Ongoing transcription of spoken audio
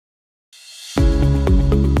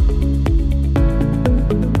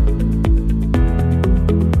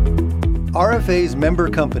RFA's member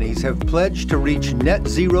companies have pledged to reach net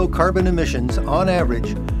zero carbon emissions on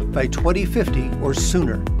average by 2050 or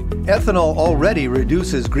sooner. Ethanol already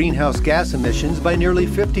reduces greenhouse gas emissions by nearly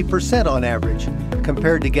 50% on average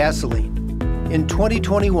compared to gasoline. In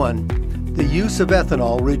 2021, the use of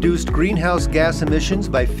ethanol reduced greenhouse gas emissions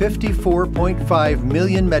by 54.5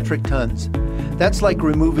 million metric tons. That's like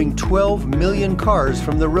removing 12 million cars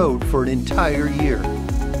from the road for an entire year.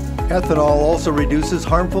 Ethanol also reduces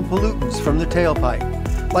harmful pollutants from the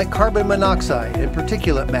tailpipe, like carbon monoxide and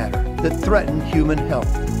particulate matter that threaten human health.